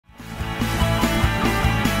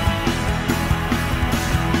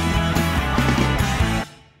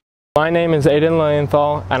My name is Aidan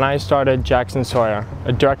Lilienthal and I started Jackson Sawyer,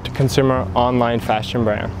 a direct-to-consumer online fashion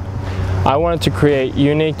brand. I wanted to create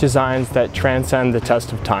unique designs that transcend the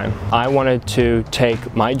test of time. I wanted to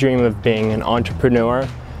take my dream of being an entrepreneur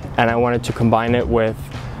and I wanted to combine it with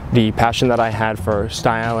the passion that I had for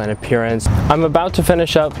style and appearance. I'm about to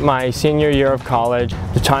finish up my senior year of college.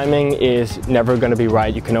 The timing is never going to be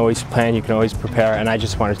right. You can always plan, you can always prepare, and I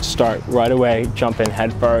just wanted to start right away, jump in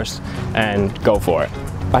head first and go for it.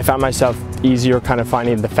 I found myself easier kind of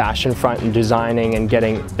finding the fashion front and designing and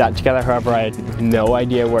getting that together. However, I had no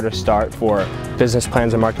idea where to start for business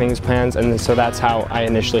plans and marketing plans, and so that's how I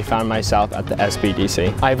initially found myself at the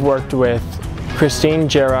SBDC. I've worked with Christine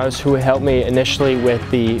Jaros, who helped me initially with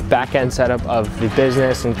the back-end setup of the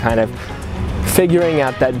business and kind of figuring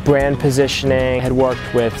out that brand positioning. I had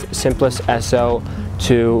worked with Simplest SO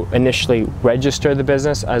to initially register the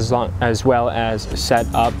business as well as set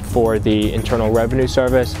up for the Internal Revenue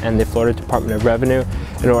Service and the Florida Department of Revenue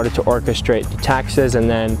in order to orchestrate the taxes. And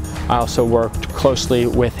then I also worked closely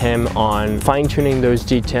with him on fine-tuning those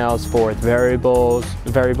details for the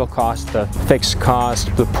variable cost, the fixed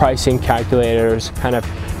cost, the pricing calculators, kind of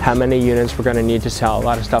how many units we're going to need to sell, a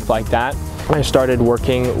lot of stuff like that. I started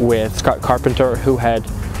working with Scott Carpenter, who had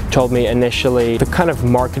told me initially the kind of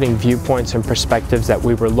marketing viewpoints and perspectives that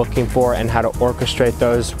we were looking for and how to orchestrate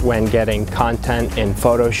those when getting content in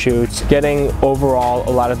photo shoots, getting overall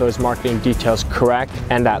a lot of those marketing details correct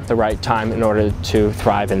and at the right time in order to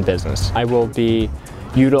thrive in business. I will be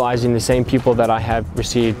utilizing the same people that I have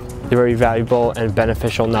received the very valuable and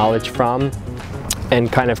beneficial knowledge from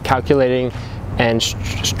and kind of calculating and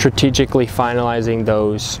strategically finalizing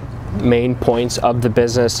those main points of the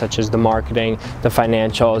business, such as the marketing, the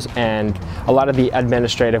financials, and a lot of the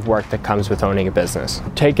administrative work that comes with owning a business.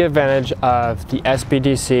 Take advantage of the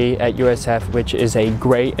SBDC at USF, which is a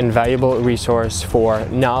great and valuable resource for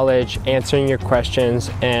knowledge, answering your questions,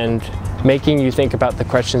 and making you think about the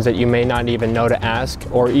questions that you may not even know to ask,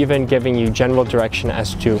 or even giving you general direction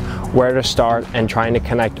as to where to start and trying to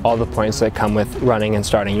connect all the points that come with running and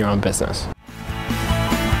starting your own business.